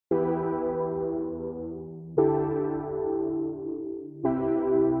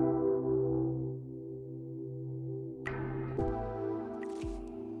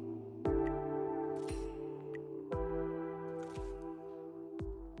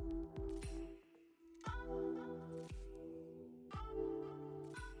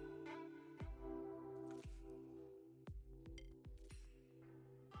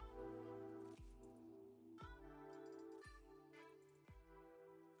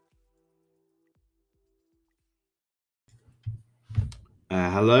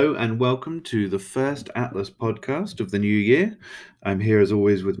Hello and welcome to the first Atlas podcast of the new year. I'm here as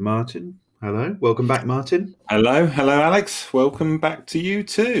always with Martin. Hello, welcome back, Martin. Hello, Alex. Welcome back to you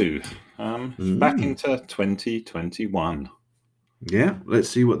too. Back into 2021. Yeah, let's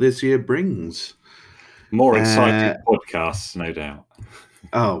see what this year brings. More exciting podcasts, no doubt.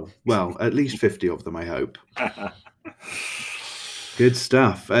 Oh, well, at least 50 of them, I hope. Good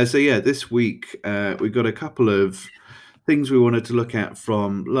stuff. This week we've got a couple of things we wanted to look at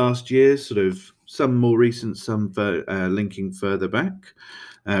from last year, sort of some more recent, some linking further back.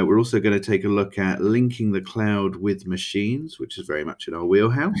 We're also going to take a look at linking the cloud with machines, which is very much in our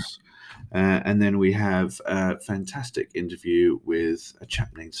wheelhouse. And then we have a fantastic interview with a chap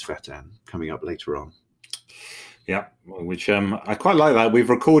named Svetan coming up later on. Yeah, which I quite like that. We've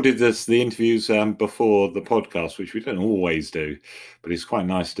recorded the interviews before the podcast, which we don't always do, but it's quite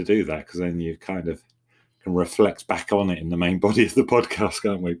nice to do that because then you kind of can reflect back on it in the main body of the podcast,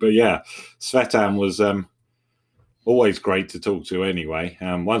 can't we? But yeah, Svetan was always great to talk to anyway.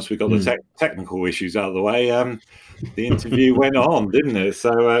 Once we got the technical issues out of the way, the interview went on, didn't it?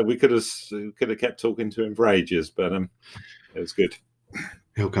 So we could have kept talking to him for ages, but it was good.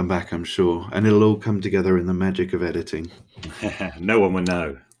 He'll come back, I'm sure, and it'll all come together in the magic of editing. No one will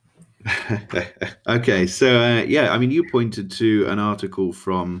know. Okay, so you pointed to an article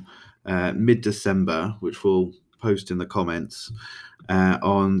from mid-December, which we'll post in the comments,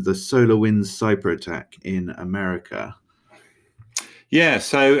 on the SolarWinds cyber attack in America. Yeah,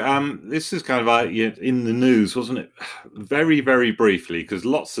 so this is kind of like in the news, wasn't it? Very, very briefly, because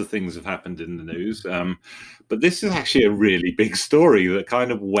lots of things have happened in the news. But this is actually a really big story that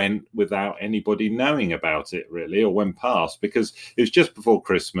kind of went without anybody knowing about it, really, or went past, because it was just before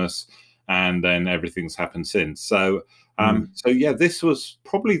Christmas, and then everything's happened since. So, this was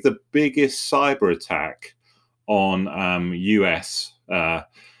probably the biggest cyber attack on US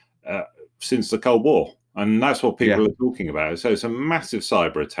since the Cold War. And that's what people are talking about. So it's a massive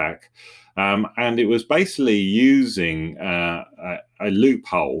cyber attack. And it was basically using a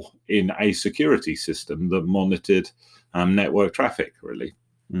loophole in a security system that monitored network traffic, really.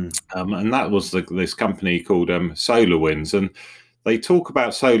 And that was this company called SolarWinds. And they talk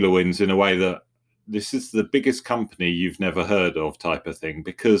about SolarWinds in a way that this is the biggest company you've never heard of type of thing,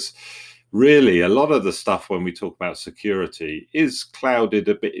 because really a lot of the stuff when we talk about security is clouded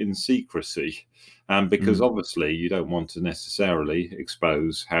a bit in secrecy. Because obviously you don't want to necessarily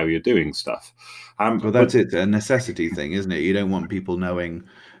expose how you're doing stuff. Well, that's it, a necessity thing, isn't it? You don't want people knowing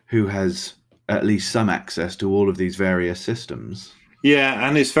who has at least some access to all of these various systems. Yeah,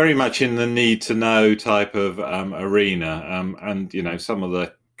 and it's very much in the need to know type of arena. And, some of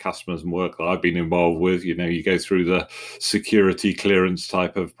the customers and work that I've been involved with, you go through the security clearance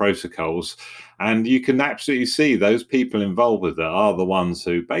type of protocols, and you can absolutely see those people involved with that are the ones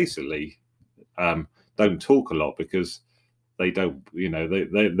who basically don't talk a lot because they don't,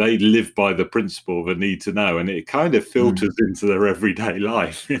 they live by the principle of a need to know, and it kind of filters into their everyday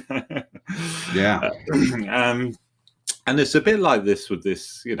life. Yeah. And it's a bit like this with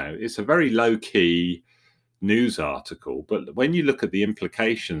this, it's a very low key news article, but when you look at the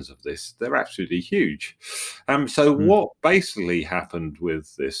implications of this, they're absolutely huge. What basically happened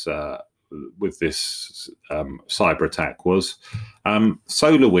with this cyber attack was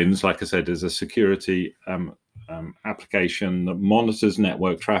SolarWinds, like I said, is a security application that monitors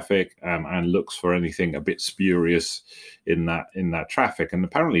network traffic and looks for anything a bit spurious in that traffic, and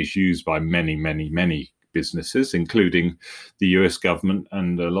apparently is used by many businesses, including the US government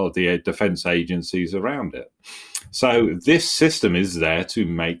and a lot of the defense agencies around it. So this system is there to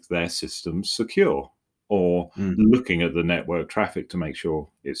make their systems secure, or looking at the network traffic to make sure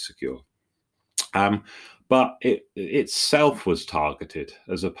it's secure. But it itself was targeted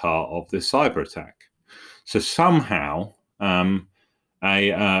as a part of this cyber attack. So somehow,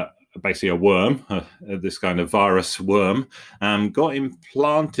 basically a worm, this kind of virus worm, got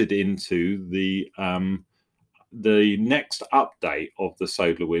implanted into the next update of the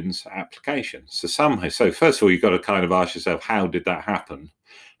SolarWinds application. So first of all, you've got to kind of ask yourself, how did that happen?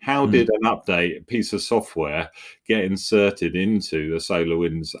 How did an update, a piece of software, get inserted into the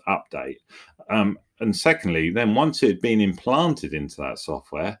SolarWinds update? And secondly, then once it had been implanted into that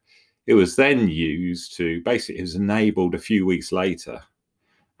software, it was then used to basically, it was enabled a few weeks later,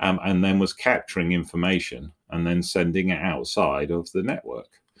 and then was capturing information and then sending it outside of the network.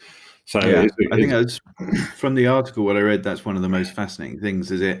 So I think that's from the article what I read. That's one of the most fascinating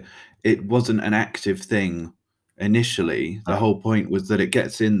things. Is it wasn't an active thing initially. The whole point was that it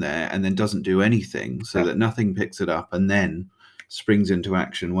gets in there and then doesn't do anything, so that nothing picks it up and then springs into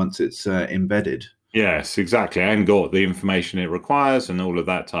action once it's embedded. Yes, exactly, and got the information it requires and all of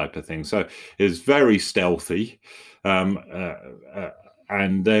that type of thing. So it's very stealthy, um, uh,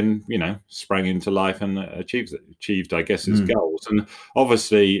 and then sprang into life and achieved, I guess, its goals. And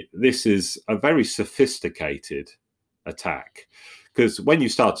obviously, this is a very sophisticated attack, because when you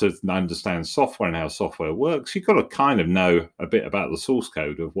start to understand software and how software works, you've got to kind of know a bit about the source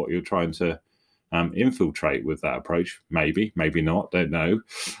code of what you're trying to infiltrate with that approach. Maybe not, don't know.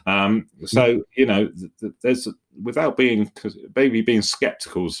 So there's, without being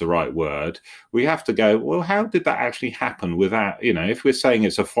skeptical is the right word, we have to go, well, how did that actually happen without, if we're saying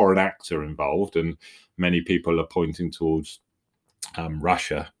it's a foreign actor involved, and many people are pointing towards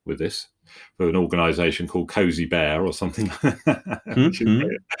Russia with this, for an organization called Cozy Bear or something. I'm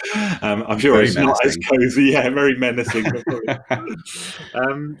sure very it's menacing. Not as cozy, very menacing.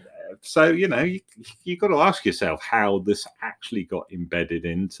 So you got to ask yourself how this actually got embedded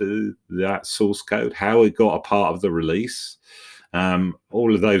into that source code, how it got a part of the release,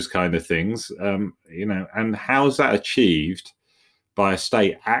 all of those kind of things, and how is that achieved by a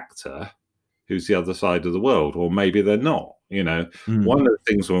state actor who's the other side of the world, or maybe they're not. One of the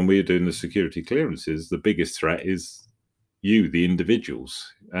things when we're doing the security clearances, the biggest threat is you, the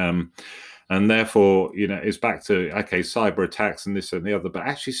individuals. And therefore, it's back to, cyber attacks and this and the other, but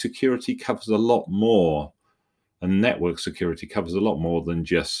actually security covers a lot more, and network security covers a lot more than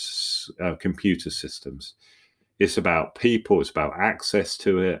just computer systems. It's about people, it's about access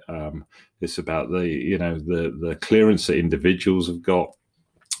to it. It's about the clearance that individuals have got.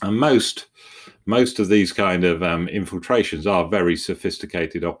 And most of these kind of infiltrations are very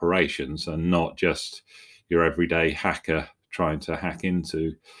sophisticated operations, and not just your everyday hacker trying to hack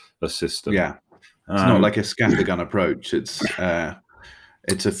into a system. Yeah, it's not like a scattergun approach. It's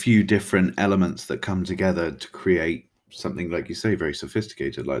a few different elements that come together to create something, like you say, very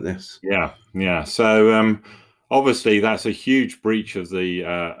sophisticated like this. Yeah. So obviously, that's a huge breach of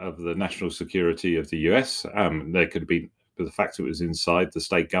the national security of the US. There could be. But the fact it was inside the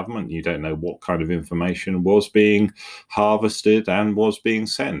state government, you don't know what kind of information was being harvested and was being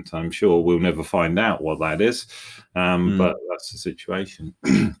sent. I'm sure we'll never find out what that is, but that's the situation.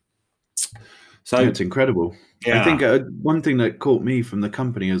 So it's incredible. Yeah. I think one thing that caught me from the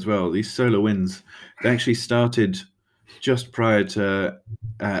company as well, these SolarWinds, they actually started just prior to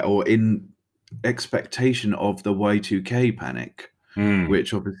or in expectation of the Y2K panic,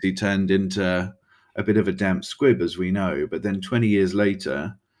 which obviously turned into a bit of a damp squib, as we know. But then 20 years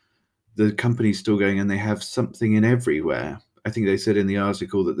later, the company's still going, and they have something in everywhere. I think they said in the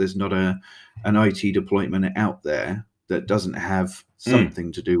article that there's not an IT deployment out there that doesn't have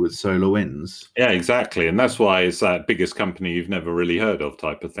something to do with SolarWinds. Yeah, exactly. And that's why it's that biggest company you've never really heard of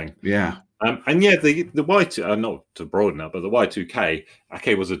type of thing. Yeah. And yeah, the Y2, not to broaden up, but the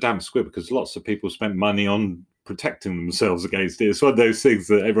Y2K, was a damp squib because lots of people spent money on protecting themselves against it. It's one of those things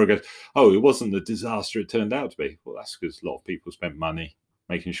that everyone goes, oh, it wasn't the disaster it turned out to be. Well, that's because a lot of people spent money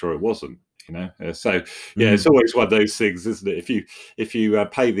making sure it wasn't, So yeah, it's always one of those things, isn't it? If you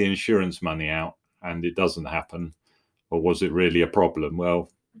pay the insurance money out and it doesn't happen, or was it really a problem?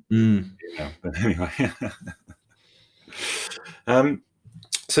 Well, but anyway.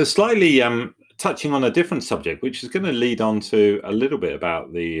 So slightly touching on a different subject, which is going to lead on to a little bit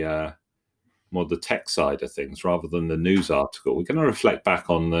about the more the tech side of things rather than the news article. We're going to reflect back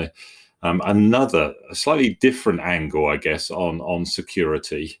on the another slightly different angle, I guess, on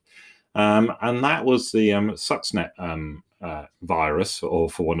security, and that was the Stuxnet virus, or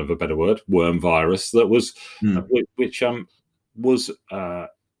for want of a better word, worm virus, that was which was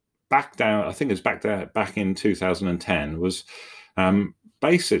back down. I think it's back in 2010. Was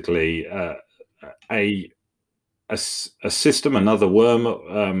basically a system, another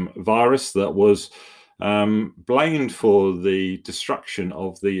worm virus that was blamed for the destruction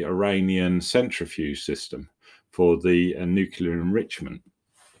of the Iranian centrifuge system for the nuclear enrichment.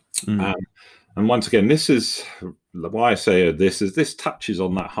 And once again, this is why I say this touches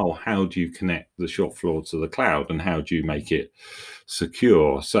on that whole, how do you connect the shop floor to the cloud and how do you make it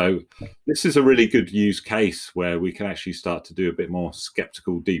secure? So this is a really good use case where we can actually start to do a bit more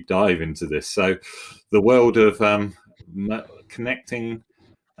skeptical deep dive into this. So the world of connecting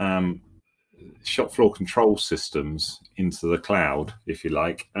shop floor control systems into the cloud, if you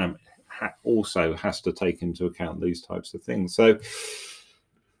like, also has to take into account these types of things. So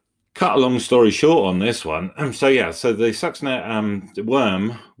cut a long story short on this one. So the Stuxnet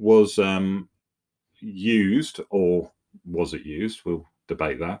worm was used, or was it used? We'll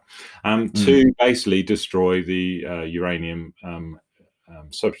debate that, to basically destroy the uranium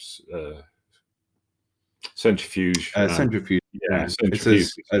Centrifuge. Centrifuge. Yeah, It centrifuge.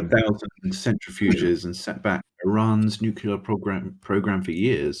 says 1,000 centrifuges and set back Iran's nuclear program for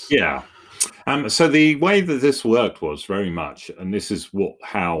years. Yeah. So the way that this worked was very much, and this is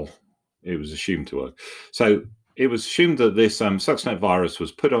how it was assumed to work. So it was assumed that this Stuxnet virus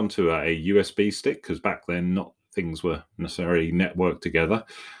was put onto a USB stick, because back then things were necessarily networked together.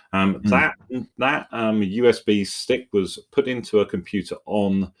 That USB stick was put into a computer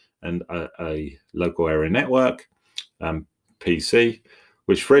on a local area network PC,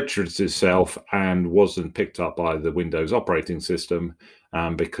 which registered itself and wasn't picked up by the Windows operating system,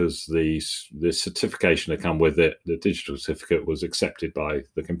 because the certification that come with it, the digital certificate, was accepted by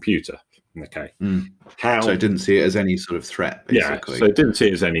the computer. Okay. So it didn't see it as any sort of threat, basically. Yeah, so it didn't see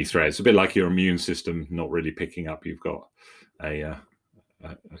it as any threat. It's a bit like your immune system not really picking up you've got a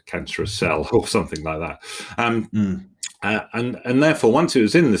cancerous cell or something like that. And therefore, once it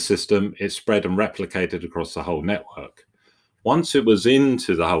was in the system, it spread and replicated across the whole network. Once it was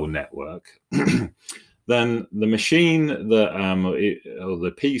into the whole network, then the machine that, or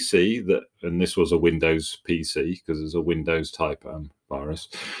the PC that, and this was a Windows PC because it's a Windows type virus,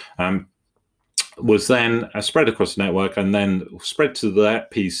 was then spread across the network and then spread to that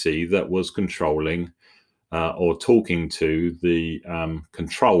PC that was controlling or talking to the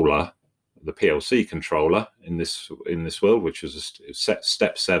controller, the PLC controller in this world, which was a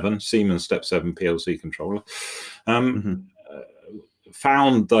Step 7 Siemens Step 7 PLC controller.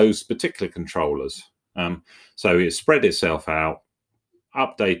 Found those particular controllers. So it spread itself out,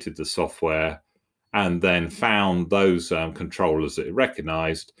 updated the software, and then found those controllers that it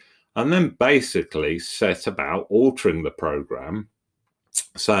recognized, and then basically set about altering the program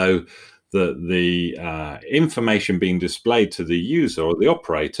so that the information being displayed to the user or the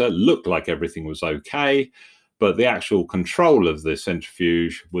operator looked like everything was okay, but the actual control of the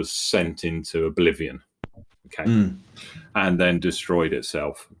centrifuge was sent into oblivion. Okay. And then destroyed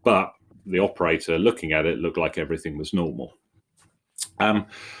itself. But the operator looking at it looked like everything was normal. And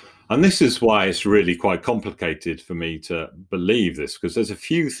this is why it's really quite complicated for me to believe this, because there's a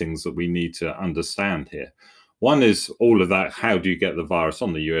few things that we need to understand here. One is all of that. How do you get the virus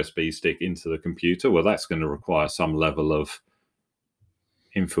on the USB stick into the computer? Well, that's going to require some level of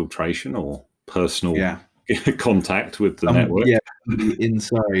infiltration or personal contact with the network. Yeah,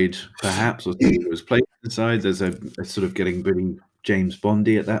 inside perhaps, or something that was placed inside. There's a sort of getting pretty James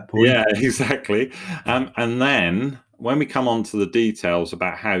Bondy at that point. Yeah, exactly. And then when we come on to the details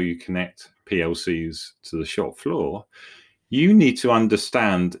about how you connect PLCs to the shop floor, you need to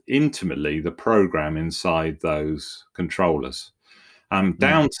understand intimately the program inside those controllers,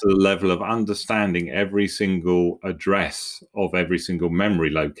 down to the level of understanding every single address of every single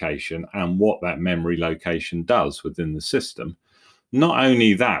memory location and what that memory location does within the system. Not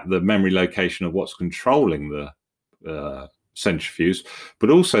only that, the memory location of what's controlling the centrifuge, but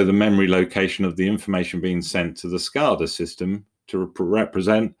also the memory location of the information being sent to the SCADA system to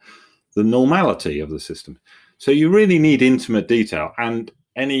represent the normality of the system. So you really need intimate detail, and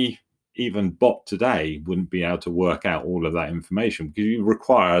any even bot today wouldn't be able to work out all of that information because you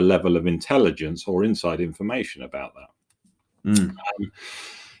require a level of intelligence or inside information about that.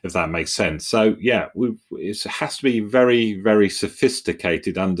 If that makes sense. So yeah, it has to be very, very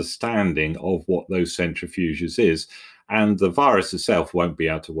sophisticated understanding of what those centrifuges is, and the virus itself won't be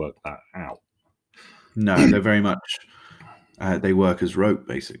able to work that out. No, they're very much, they work as rote,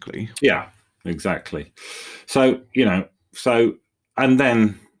 basically. Yeah, exactly. So, and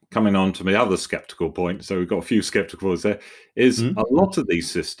then coming on to my other skeptical point, so we've got a few skeptical points there, is a lot of these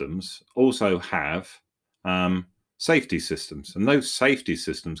systems also have safety systems, and those safety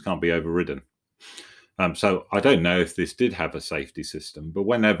systems can't be overridden. So I don't know if this did have a safety system, but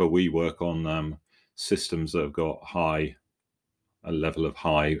whenever we work on systems that have got a level of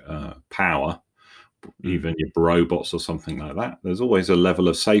high power, even your robots or something like that, there's always a level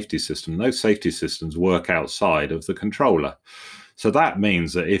of safety system. Those safety systems work outside of the controller. So that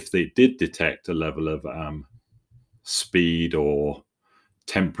means that if they did detect a level of speed or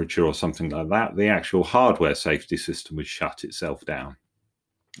temperature or something like that, the actual hardware safety system would shut itself down.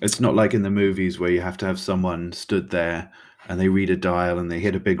 It's not like in the movies where you have to have someone stood there and they read a dial and they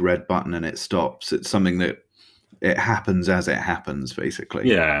hit a big red button and it stops. It's something that it happens as it happens, basically.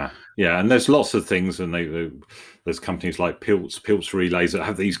 Yeah. And there's lots of things, and there's companies like Pilz Relays that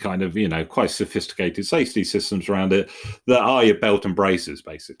have these kind of, quite sophisticated safety systems around it that are your belt and braces,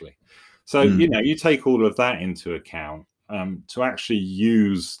 basically. So, you take all of that into account to actually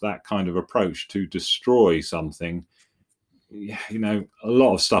use that kind of approach to destroy something. A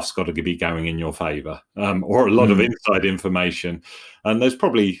lot of stuff's got to be going in your favor, or a lot of inside information. And there's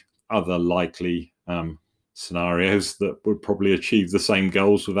probably other likely scenarios that would probably achieve the same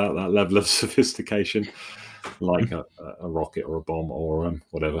goals without that level of sophistication, like a rocket or a bomb or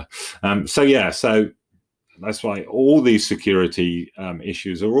whatever. So that's why all these security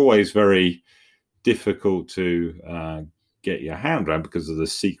issues are always very difficult to get your hand around because of the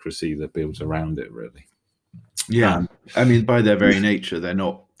secrecy that builds around it, really. Yeah. I mean, by their very nature, they're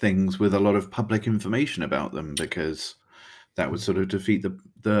not things with a lot of public information about them, because that would sort of defeat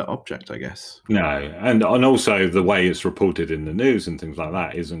the object, I guess. No, and also the way it's reported in the news and things like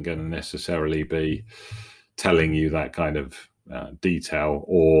that isn't going to necessarily be telling you that kind of detail,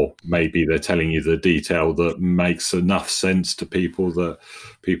 or maybe they're telling you the detail that makes enough sense to people that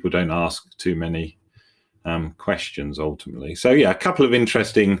people don't ask too many questions ultimately. So yeah, a couple of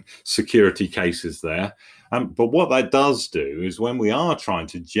interesting security cases there. But what that does do is when we are trying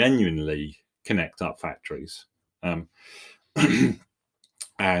to genuinely connect up factories and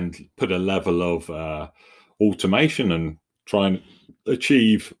put a level of automation and try and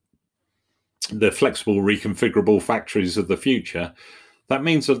achieve the flexible, reconfigurable factories of the future, that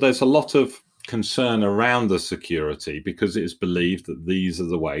means that there's a lot of concern around the security, because it is believed that these are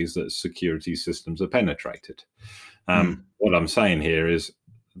the ways that security systems are penetrated. What I'm saying here is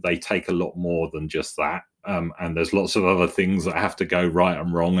they take a lot more than just that. And there's lots of other things that have to go right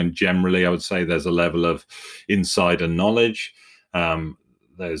and wrong. And generally, I would say there's a level of insider knowledge.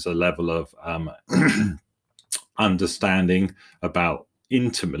 There's a level of understanding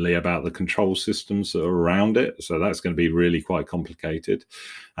intimately about the control systems that are around it. So that's going to be really quite complicated.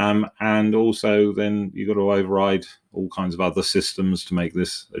 And also then you've got to override all kinds of other systems to make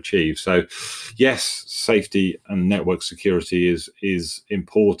this achieve. So yes, safety and network security is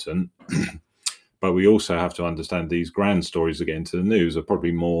important, but we also have to understand these grand stories that get into the news are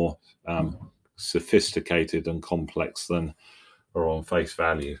probably more sophisticated and complex than are on face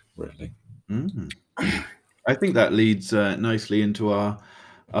value, really. I think that leads nicely into our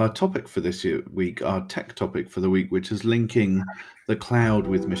topic for this week, our tech topic for the week, which is linking the cloud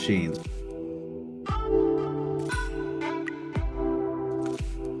with machines.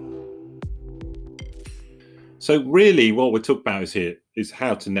 So really what we're talking about is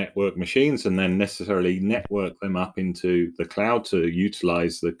how to network machines and then necessarily network them up into the cloud to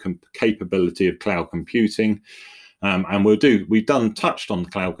utilize the capability of cloud computing. And we've touched on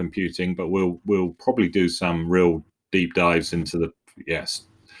cloud computing, but we'll probably do some real deep dives into the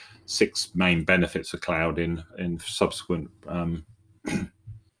 6 main benefits of cloud in subsequent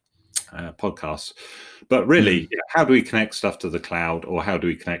podcasts. But really, how do we connect stuff to the cloud, or how do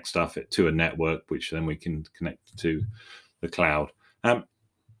we connect stuff to a network, which then we can connect to the cloud? And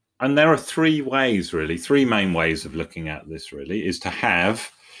there are 3 ways, really, 3 main ways of looking at this, really, is to have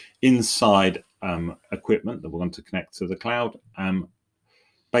inside equipment that we want to connect to the cloud,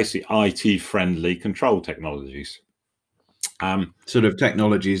 basically IT-friendly control technologies. Sort of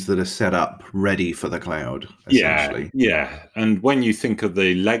technologies that are set up ready for the cloud, essentially. Yeah. And when you think of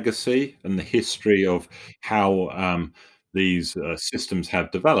the legacy and the history of how these systems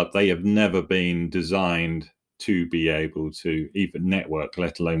have developed, they have never been designed to be able to even network,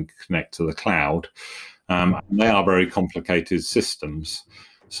 let alone connect to the cloud. They are very complicated systems.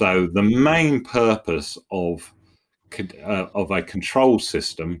 So the main purpose of a control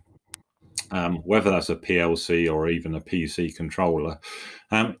system, whether that's a PLC or even a PC controller,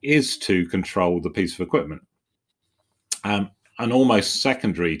 is to control the piece of equipment. And almost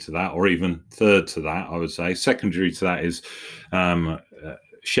secondary to that, or even third to that, I would say, secondary to that is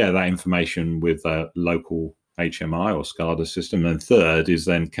share that information with a local HMI or SCADA system. And third is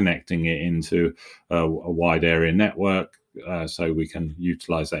then connecting it into a wide area network so we can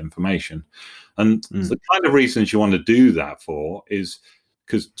utilize that information. And the kind of reasons you want to do that for is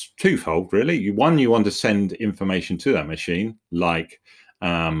because it's twofold, really. One, you want to send information to that machine, like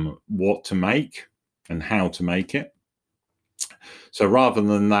what to make and how to make it. So rather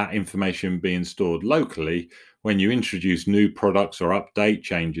than that information being stored locally, when you introduce new products or update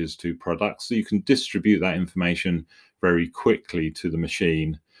changes to products, so you can distribute that information very quickly to the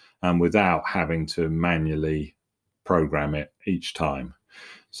machine without having to manually program it each time.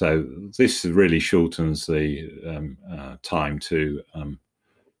 So this really shortens the time to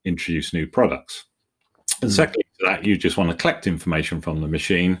introduce new products. And secondly to that, you just want to collect information from the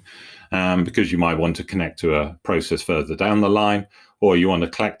machine because you might want to connect to a process further down the line, or you want to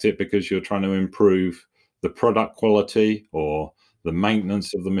collect it because you're trying to improve the product quality or the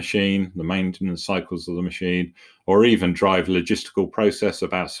maintenance of the machine, the maintenance cycles of the machine, or even drive logistical process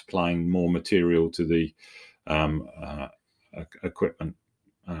about supplying more material to the equipment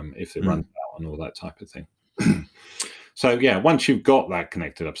if it runs out and all that type of thing. So yeah, once you've got that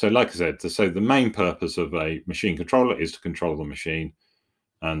connected up, so like I said, so the main purpose of a machine controller is to control the machine,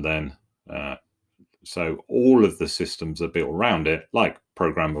 and then so all of the systems that are built around it, like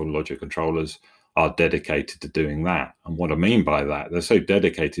programmable logic controllers, are dedicated to doing that. And what I mean by that, they're so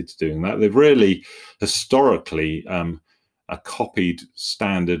dedicated to doing that, they've really historically copied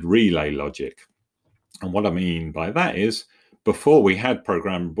standard relay logic. And what I mean by that is, before we had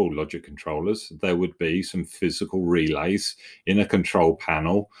programmable logic controllers, there would be some physical relays in a control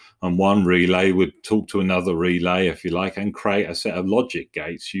panel, and one relay would talk to another relay, if you like, and create a set of logic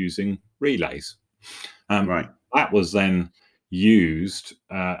gates using relays. Right. That was then used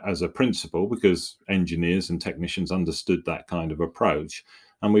as a principle because engineers and technicians understood that kind of approach.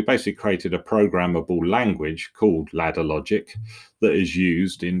 And we basically created a programmable language called ladder logic that is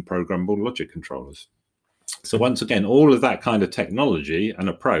used in programmable logic controllers. So once again, all of that kind of technology and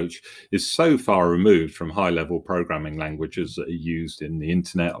approach is so far removed from high-level programming languages that are used in the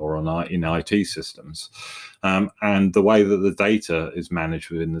internet or in IT systems. And the way that the data is managed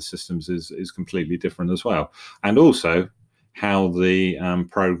within the systems is completely different as well. And also how the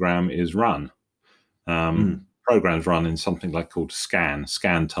program is run. Programs run in something like called scan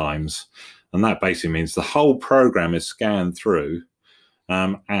times. And that basically means the whole program is scanned through,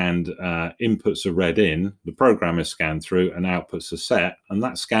 and inputs are read in, the program is scanned through, and outputs are set, and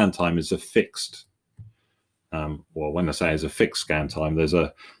that scan time is a fixed. Well, when I say it's a fixed scan time, there's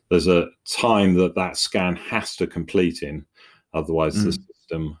a time that scan has to complete in, otherwise the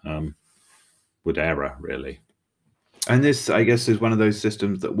system would error, really. And this, I guess, is one of those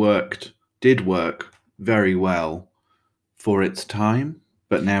systems that did work very well for its time,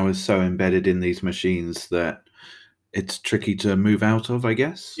 but now is so embedded in these machines that it's tricky to move out of, I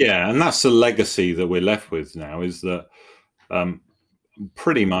guess. Yeah, and that's the legacy that we're left with now, is that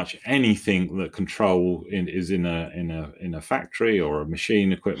pretty much anything that control is in a factory or a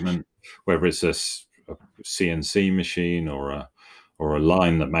machine equipment, whether it's a CNC machine or a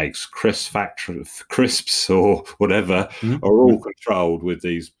line that makes crisps or whatever, are all controlled with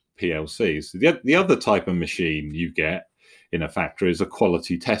these PLCs. The other type of machine you get in a factory is a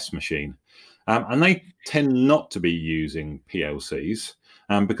quality test machine. And they tend not to be using PLCs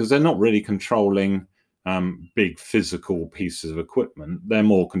because they're not really controlling big physical pieces of equipment. They're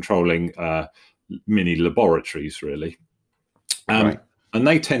more controlling mini laboratories, really. Right. And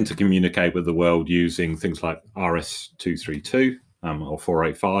they tend to communicate with the world using things like RS-232 or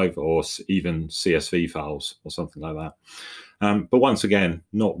 485 or even CSV files or something like that. But once again,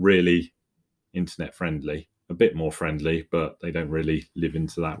 not really internet friendly. A bit more friendly, but they don't really live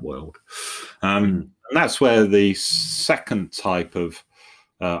into that world. And that's where the second type of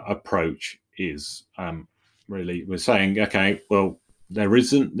approach is. Really, we're saying, okay, well, there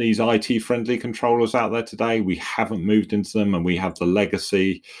isn't these IT-friendly controllers out there today. We haven't moved into them, and we have the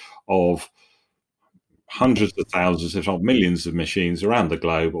legacy of hundreds of thousands, if not millions of machines around the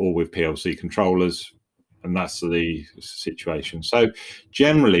globe, all with PLC controllers. And that's the situation. So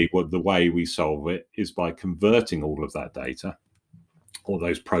generally, the way we solve it is by converting all of that data, all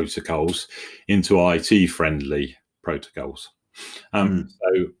those protocols, into IT-friendly protocols. So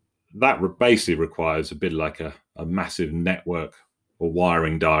that basically requires a bit like a massive network or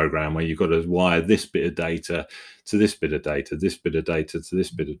wiring diagram, where you've got to wire this bit of data to this bit of data, this bit of data to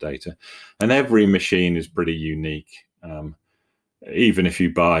this bit of data. And every machine is pretty unique. Even if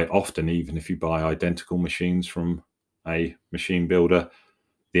you buy identical machines from a machine builder,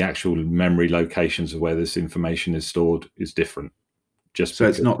 the actual memory locations of where this information is stored is different. So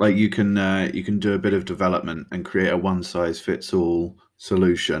it's not like you can do a bit of development and create a one-size-fits-all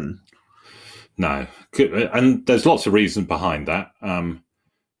solution. No, and there's lots of reasons behind that.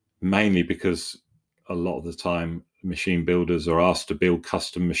 Mainly because a lot of the time machine builders are asked to build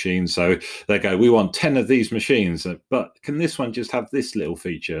custom machines. So they go, we want 10 of these machines, but can this one just have this little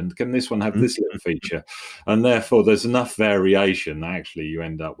feature? And can this one have this little feature? And therefore there's enough variation that actually you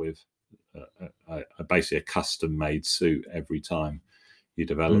end up with basically a custom made suit every time you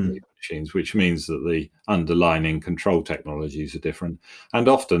develop these machines, which means that the underlying control technologies are different. And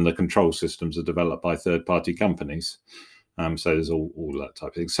often the control systems are developed by third-party companies. So there's all that type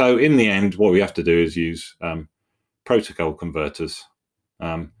of thing. So in the end, what we have to do is use protocol converters,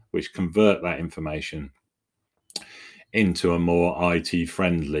 which convert that information into a more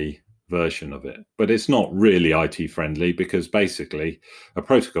IT-friendly version of it. But it's not really IT-friendly, because basically a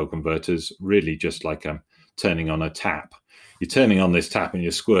protocol converter is really just like turning on a tap. You're turning on this tap and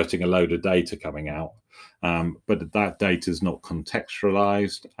you're squirting a load of data coming out. But that data is not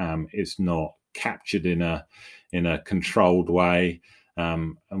contextualized. It's not captured in a controlled way.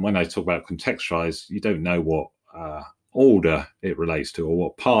 And when I talk about contextualized, you don't know what order it relates to, or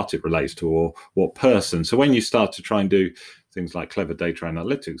what part it relates to, or what person. So when you start to try and do things like clever data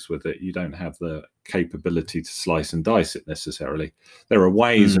analytics with it, you don't have the capability to slice and dice it necessarily. There are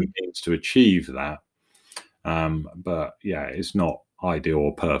ways and means to achieve that, but yeah, it's not ideal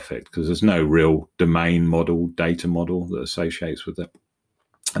or perfect because there's no real domain model, data model that associates with it,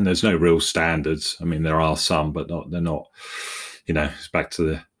 and there's no real standards. I mean, there are some, but they're not. It's back to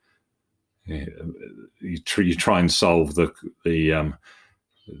the you try and solve the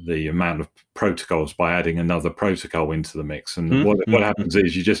amount of protocols by adding another protocol into the mix, and what happens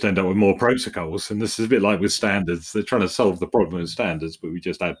is you just end up with more protocols. And this is a bit like with standards; they're trying to solve the problem with standards, but we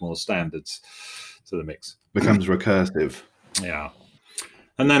just add more standards to the mix. Becomes recursive. Yeah.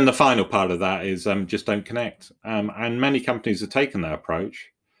 And then the final part of that is just don't connect. And many companies have taken that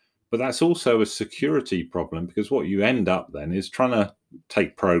approach, but that's also a security problem, because what you end up then is trying to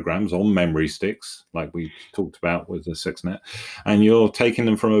take programs on memory sticks, like we talked about with the 6net, and you're taking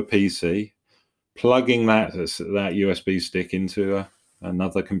them from a PC, plugging that USB stick into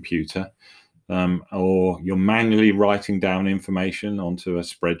another computer, or you're manually writing down information onto a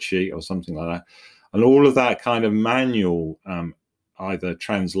spreadsheet or something like that. And all of that kind of manual either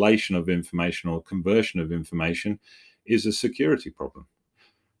translation of information or conversion of information is a security problem.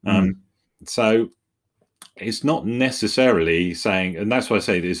 So it's not necessarily saying, and that's why I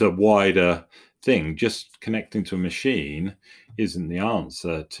say it is a wider thing. Just connecting to a machine isn't the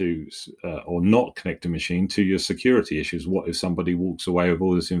answer to, or not connect a machine to your security issues. What if somebody walks away with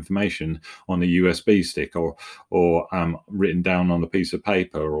all this information on a USB stick or written down on a piece of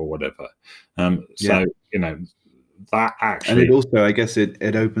paper or whatever? So, that actually. And it also, I guess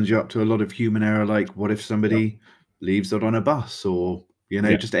it opens you up to a lot of human error. Like, what if somebody leaves it on a bus, or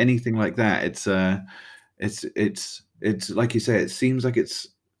just anything like that? It's like you say, it seems like it's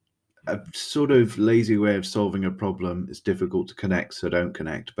a sort of lazy way of solving a problem. It's difficult to connect, so don't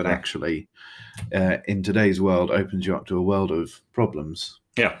connect. But actually, in today's world, opens you up to a world of problems.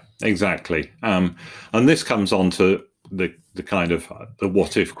 Yeah, exactly. And this comes on to the kind of the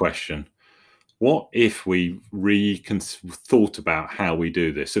what if question. What if we thought about how we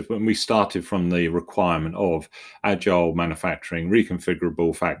do this? If when we started from the requirement of agile manufacturing,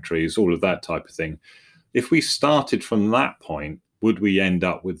 reconfigurable factories, all of that type of thing, if we started from that point, would we end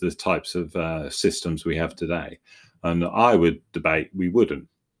up with the types of systems we have today? And I would debate we wouldn't.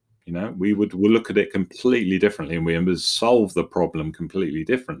 We'll look at it completely differently, and we would solve the problem completely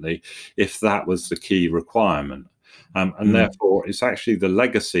differently if that was the key requirement. And therefore, it's actually the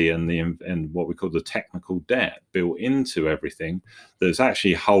legacy and what we call the technical debt built into everything that's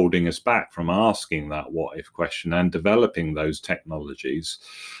actually holding us back from asking that what if question and developing those technologies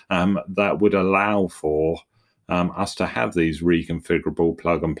that would allow for us to have these reconfigurable,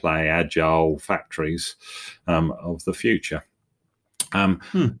 plug and play, agile factories of the future. And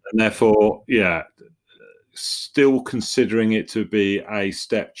therefore, still considering it to be a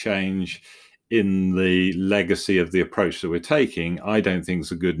step change in the legacy of the approach that we're taking, I don't think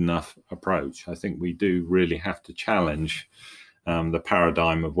it's a good enough approach. I think we do really have to challenge the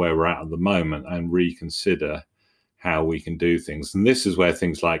paradigm of where we're at the moment and reconsider how we can do things. And this is where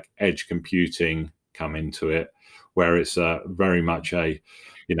things like edge computing come into it, where it's very much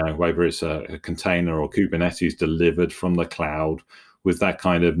whether it's a container or Kubernetes delivered from the cloud with that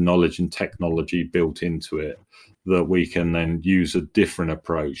kind of knowledge and technology built into it, that we can then use a different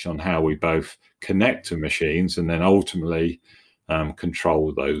approach on how we both connect to machines and then ultimately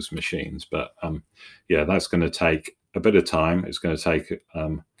control those machines. But that's going to take a bit of time. It's going to take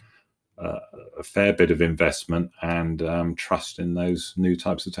a fair bit of investment and trust in those new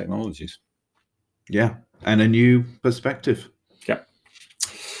types of technologies. Yeah, and a new perspective. Yeah,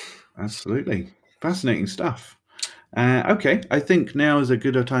 absolutely. Fascinating stuff. Okay, I think now is as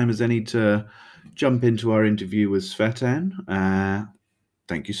good a time as any to jump into our interview with Tsvetan.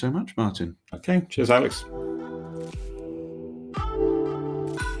 Thank you so much, Martin. Okay, cheers, Alex.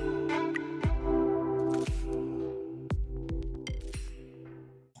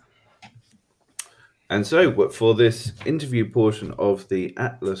 And so for this interview portion of the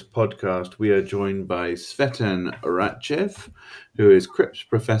Atlas podcast, we are joined by Tsvetan Ratchev, who is Cripps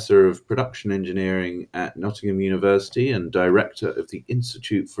Professor of Production Engineering at Nottingham University and Director of the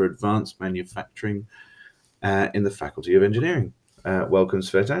Institute for Advanced Manufacturing in the Faculty of Engineering. Welcome,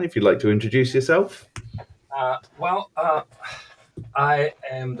 Tsvetan. If you'd like to introduce yourself. I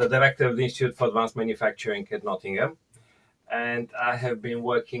am the Director of the Institute for Advanced Manufacturing at Nottingham. And I have been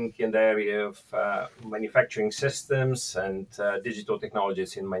working in the area of manufacturing systems and digital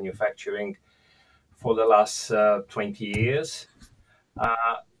technologies in manufacturing for the last 20 years.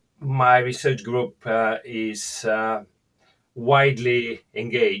 My research group is widely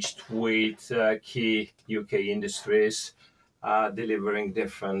engaged with key UK industries, delivering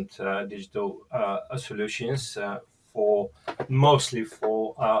different digital solutions mostly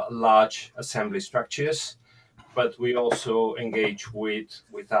for large assembly structures. But we also engage with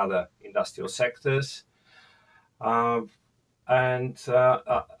other industrial sectors. Uh, and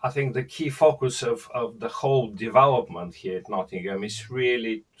I think the key focus of the whole development here at Nottingham is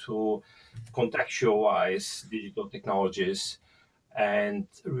really to contextualize digital technologies and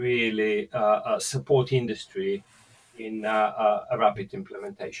really support industry in a rapid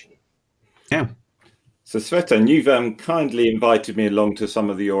implementation. Yeah. So Svetlana, you've kindly invited me along to some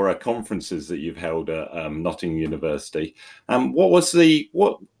of your conferences that you've held at Nottingham University. What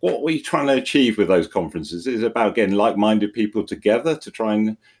were you trying to achieve with those conferences? Is it about getting like-minded people together to try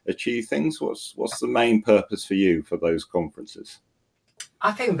and achieve things? What's the main purpose for you for those conferences?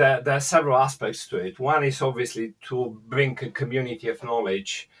 I think that there are several aspects to it. One is obviously to bring a community of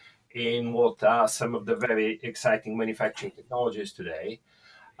knowledge in what are some of the very exciting manufacturing technologies today.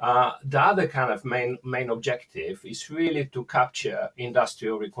 The other kind of main objective is really to capture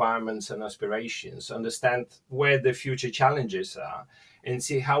industrial requirements and aspirations, understand where the future challenges are, and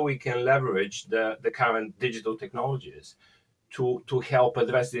see how we can leverage the current digital technologies to help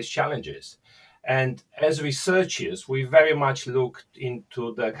address these challenges. And as researchers, we very much looked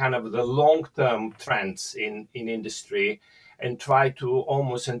into the kind of the long-term trends in industry and try to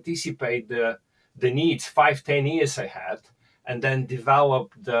almost anticipate the needs 5-10 years ahead, and then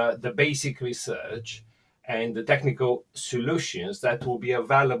develop the basic research and the technical solutions that will be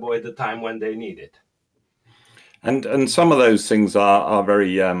available at the time when they need it. And some of those things are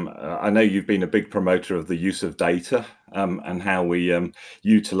very. I know you've been a big promoter of the use of data and how we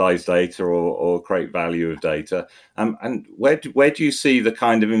utilize data or create value of data. And where do you see the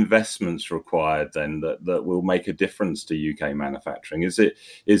kind of investments required then that will make a difference to UK manufacturing? Is it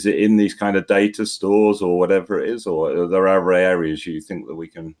in these kind of data stores or whatever it is, or are there other areas you think that we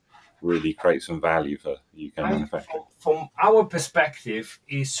can really create some value for UK manufacturing? From our perspective,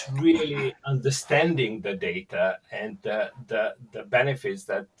 is really understanding the data and the benefits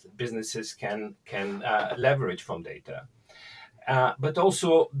that businesses can leverage from data, but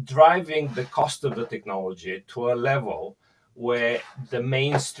also driving the cost of the technology to a level where the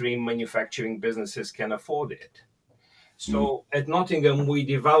mainstream manufacturing businesses can afford it. So at Nottingham, we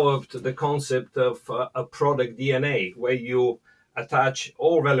developed the concept of a product DNA, where you attach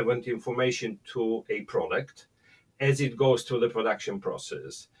all relevant information to a product as it goes through the production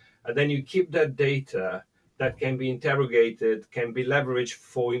process. And then you keep that data that can be interrogated, can be leveraged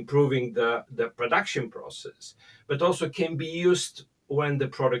for improving the production process, but also can be used when the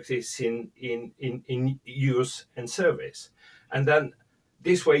product is in use and service. And then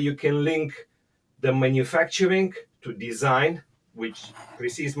this way you can link the manufacturing to design, which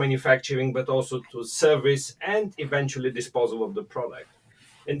precedes manufacturing, but also to service and eventually disposal of the product.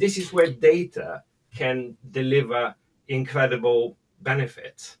 And this is where data can deliver incredible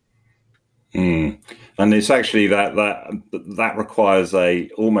benefits. And it's actually that requires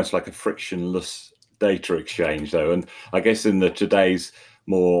almost like a frictionless data exchange, though. And I guess in today's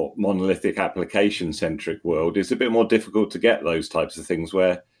more monolithic application-centric world, it's a bit more difficult to get those types of things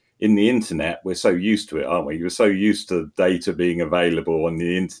where in the internet, we're so used to it, aren't we? We're so used to data being available on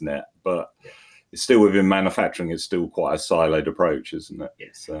the internet, but it's still within manufacturing, it's still quite a siloed approach, isn't it?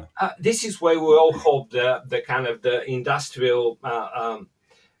 Yes. This is where we all hope the kind of the industrial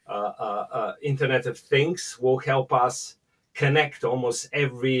Internet of Things will help us connect almost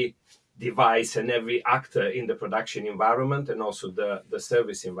every device and every actor in the production environment and also the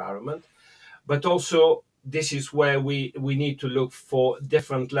service environment. But also, this is where we need to look for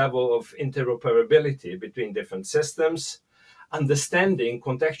different level of interoperability between different systems, understanding,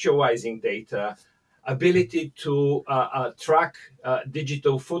 contextualizing data, ability to track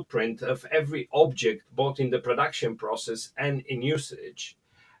digital footprint of every object, both in the production process and in usage,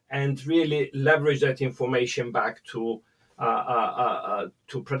 and really leverage that information back to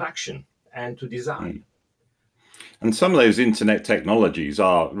production and to design. And some of those internet technologies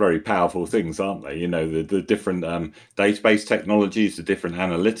are very powerful things, aren't they? You know, the different database technologies, the different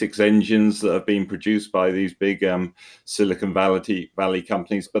analytics engines that have been produced by these big Silicon Valley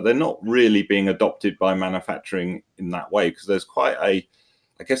companies, but they're not really being adopted by manufacturing in that way because there's quite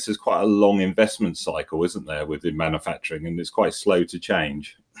a long investment cycle, isn't there, within manufacturing, and it's quite slow to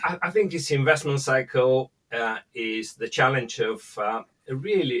change. I think this investment cycle is the challenge of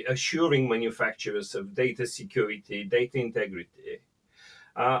really assuring manufacturers of data security, data integrity,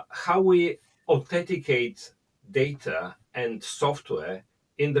 how we authenticate data and software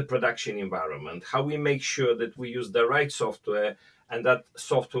in the production environment, how we make sure that we use the right software and that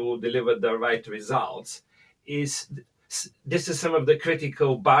software will deliver the right results, this is some of the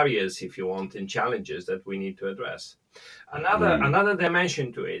critical barriers, if you want, and challenges that we need to address. Another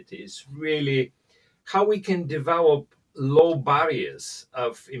dimension to it is really how we can develop low barriers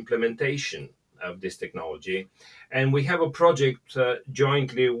of implementation of this technology. And we have a project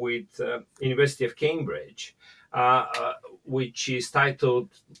jointly with University of Cambridge, which is titled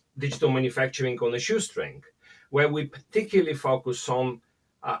Digital Manufacturing on a Shoestring, where we particularly focus on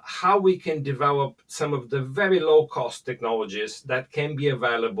how we can develop some of the very low-cost technologies that can be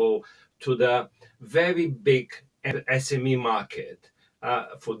available to the very big SME market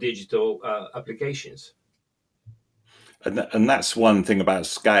for digital applications. And that's one thing about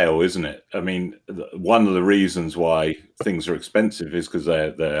scale, isn't it? I mean, one of the reasons why things are expensive is because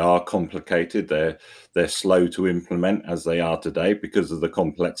they are complicated. They're slow to implement as they are today because of the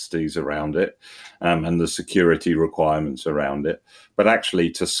complexities around it and the security requirements around it. But actually,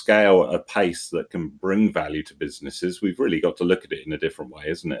 to scale at a pace that can bring value to businesses, we've really got to look at it in a different way,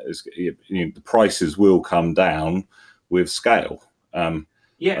 isn't it? The prices will come down with scale.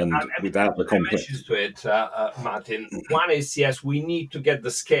 And without the dimensions to it, Martin. One is, yes, we need to get the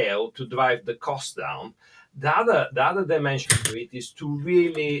scale to drive the cost down. The other dimension to it is to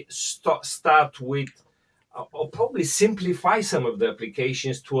really start with, or probably simplify some of the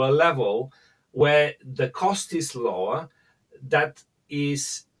applications to a level where the cost is lower, that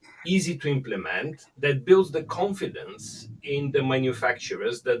is easy to implement, that builds the confidence in the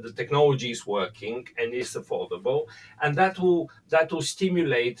manufacturers that the technology is working and is affordable, and that will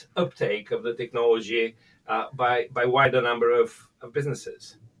stimulate uptake of the technology by wider number of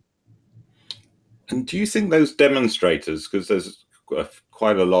businesses. And do you think those demonstrators, because there's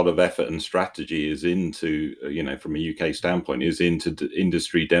quite a lot of effort and strategy is into, from a UK standpoint, is into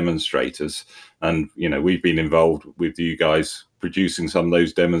industry demonstrators, and we've been involved with you guys producing some of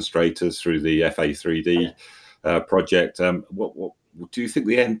those demonstrators through the FA3D project. What do you think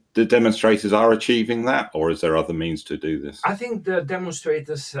the demonstrators are achieving that, or is there other means to do this? I think the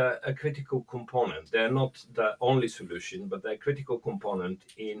demonstrators are a critical component. They're not the only solution, but they're a critical component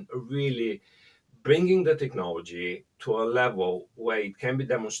in really bringing the technology to a level where it can be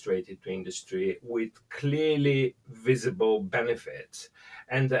demonstrated to industry with clearly visible benefits.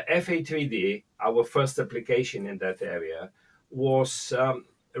 And the FA3D, our first application in that area, was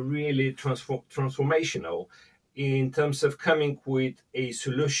really transformational in terms of coming with a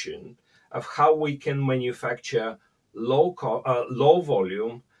solution of how we can manufacture low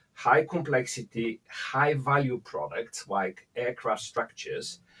volume, high complexity, high value products like aircraft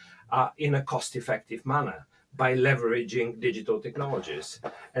structures in a cost-effective manner by leveraging digital technologies.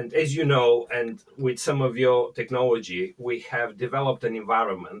 And as you know, and with some of your technology, we have developed an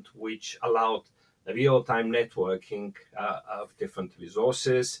environment which allowed real-time networking of different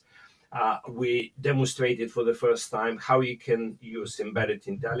resources. We demonstrated for the first time how you can use embedded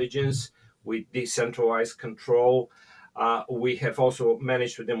intelligence with decentralized control. We have also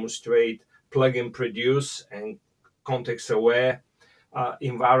managed to demonstrate plug and produce and context-aware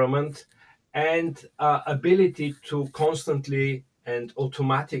environment, and ability to constantly and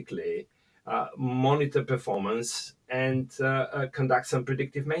automatically monitor performance and conduct some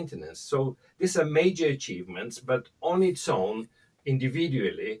predictive maintenance. So these are major achievements, but on its own,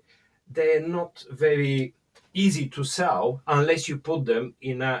 individually, they're not very easy to sell unless you put them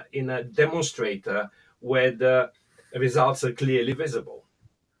in a demonstrator where the results are clearly visible.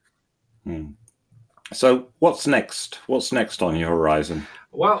 So what's next? What's next on your horizon?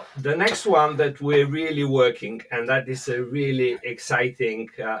 Well, the next one that we're really working, and that is a really exciting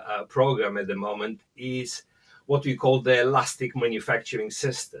program at the moment, is what we call the elastic manufacturing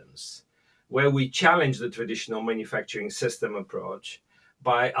systems, where we challenge the traditional manufacturing system approach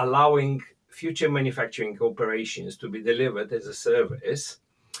by allowing future manufacturing operations to be delivered as a service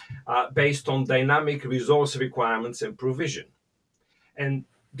based on dynamic resource requirements and provision. And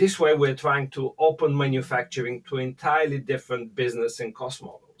this way, we're trying to open manufacturing to entirely different business and cost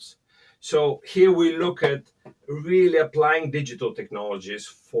models. So here we look at really applying digital technologies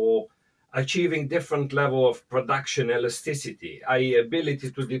for achieving different level of production elasticity, i.e.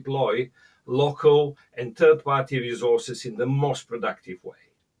 ability to deploy local and third-party resources in the most productive way.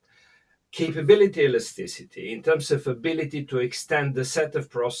 Capability elasticity in terms of ability to extend the set of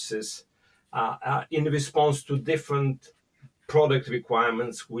processes in response to different product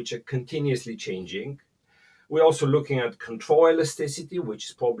requirements, which are continuously changing. We're also looking at control elasticity, which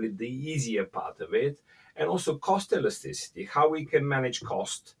is probably the easier part of it, and also cost elasticity, how we can manage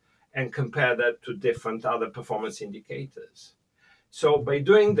cost and compare that to different other performance indicators. So by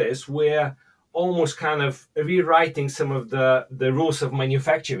doing this, we're almost kind of rewriting some of the rules of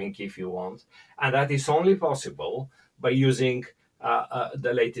manufacturing, if you want. And that is only possible by using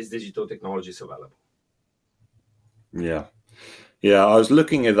the latest digital technologies available. Yeah. I was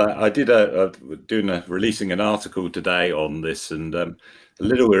looking at that. I did releasing an article today on this, and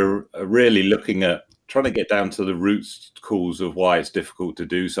we're really looking at trying to get down to the root cause of why it's difficult to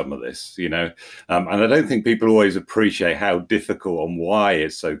do some of this, and I don't think people always appreciate how difficult and why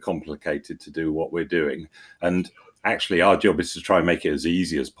it's so complicated to do what we're doing. And actually, our job is to try and make it as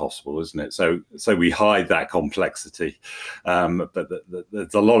easy as possible, isn't it? So we hide that complexity, but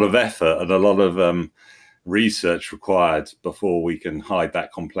there's a lot of effort and a lot of research required before we can hide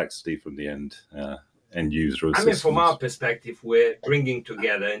that complexity from the end user of systems. From our perspective, we're bringing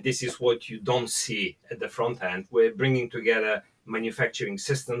together, and this is what you don't see at the front end, we're bringing together manufacturing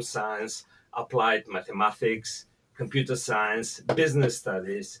system science, applied mathematics, computer science, business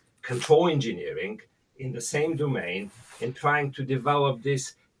studies, control engineering in the same domain, and trying to develop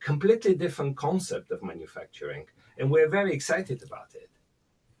this completely different concept of manufacturing. And we're very excited about it.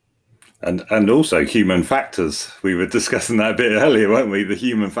 And also human factors. We were discussing that a bit earlier, weren't we? The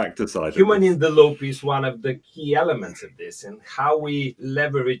human factor side. Human in the loop is one of the key elements of this, and how we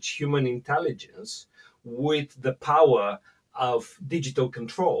leverage human intelligence with the power of digital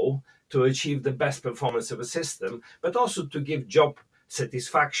control to achieve the best performance of a system, but also to give job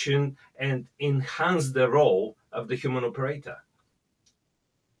satisfaction and enhance the role of the human operator.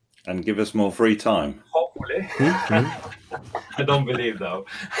 And give us more free time. Hopefully. I don't believe, though.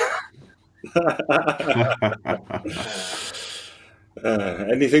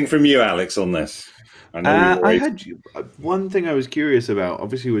 Anything from you, Alex, on this? I had one thing I was curious about.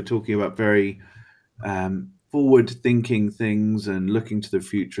 Obviously, we're talking about very forward-thinking things and looking to the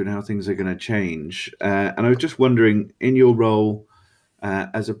future and how things are going to change. And I was just wondering, in your role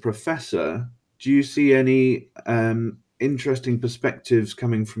as a professor, do you see any interesting perspectives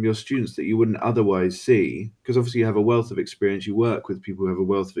coming from your students that you wouldn't otherwise see? Because obviously you have a wealth of experience, you work with people who have a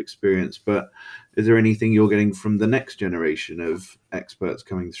wealth of experience, but is there anything you're getting from the next generation of experts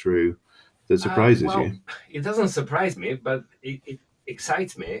coming through that surprises you? It doesn't surprise me, but it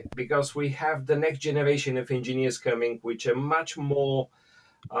excites me, because we have the next generation of engineers coming, which are much more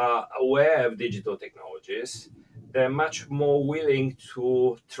aware of digital technologies. They're much more willing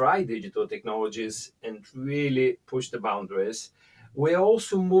to try digital technologies and really push the boundaries. We're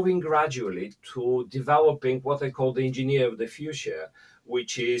also moving gradually to developing what I call the engineer of the future,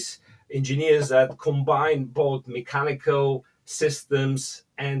 which is engineers that combine both mechanical systems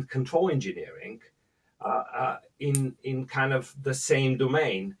and control engineering in kind of the same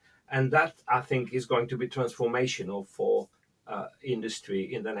domain. And that, I think, is going to be transformational for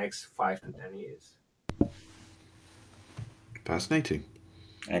industry in the next 5 to 10 years. Fascinating.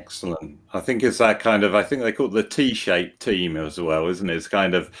 Excellent. I think it's that kind of, I think they call it the T-shaped team as well, isn't it? It's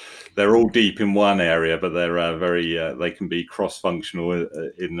kind of, they're all deep in one area, but they're they can be cross-functional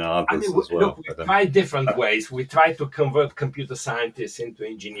in others as well. Look, we try different ways. We try to convert computer scientists into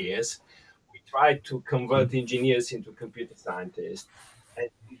engineers. We try to convert engineers into computer scientists. And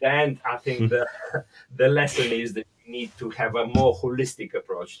then I think the lesson is that we need to have a more holistic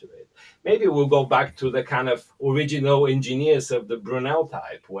approach to it. Maybe we'll go back to the kind of original engineers of the Brunel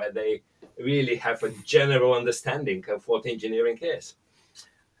type, where they really have a general understanding of what engineering is.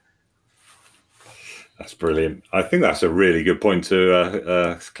 That's brilliant. I think that's a really good point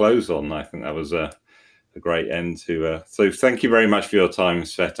to close on. I think that was a great end to. So thank you very much for your time,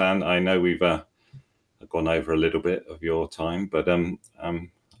 Svetan. I know we've gone over a little bit of your time, but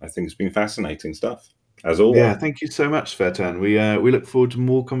I think it's been fascinating stuff, as always. Yeah, thank you so much, Svetan. We look forward to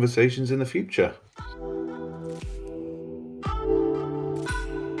more conversations in the future.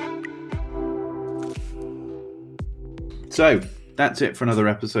 So that's it for another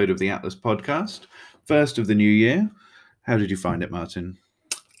episode of the Atlas Podcast, first of the new year. How did you find it, Martin?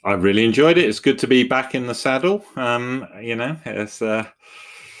 I really enjoyed it. It's good to be back in the saddle. It's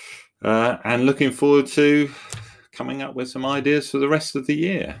and looking forward to coming up with some ideas for the rest of the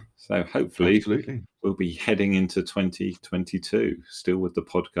year. So hopefully Absolutely. We'll be heading into 2022, still with the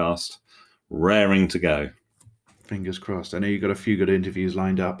podcast raring to go. Fingers crossed. I know you've got a few good interviews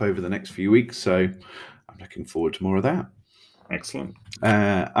lined up over the next few weeks, so I'm looking forward to more of that. Excellent.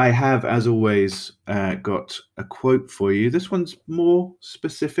 I have, as always, got a quote for you. This one's more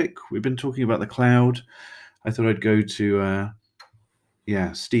specific. We've been talking about the cloud. I thought I'd go to,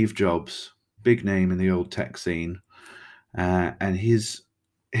 Steve Jobs, big name in the old tech scene. And his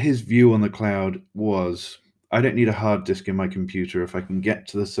view on the cloud was, I don't need a hard disk in my computer if I can get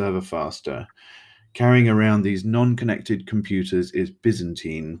to the server faster. carrying around these non-connected computers is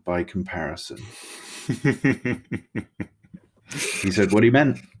Byzantine by comparison. He said what he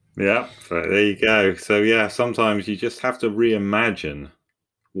meant. Yeah, so there you go. So yeah, sometimes you just have to reimagine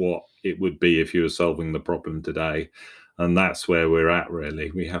what it would be if you were solving the problem today, and that's where we're at.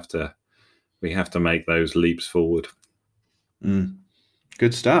 Really, we have to make those leaps forward.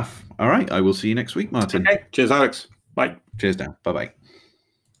 Good stuff. All right, I will see you next week, Martin. Okay, cheers, Alex. Bye. Cheers now. Bye-bye.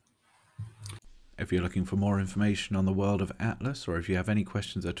 If you're looking for more information on the world of Atlas, or if you have any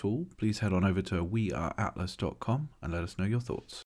questions at all, please head on over to weareatlas.com and let us know your thoughts.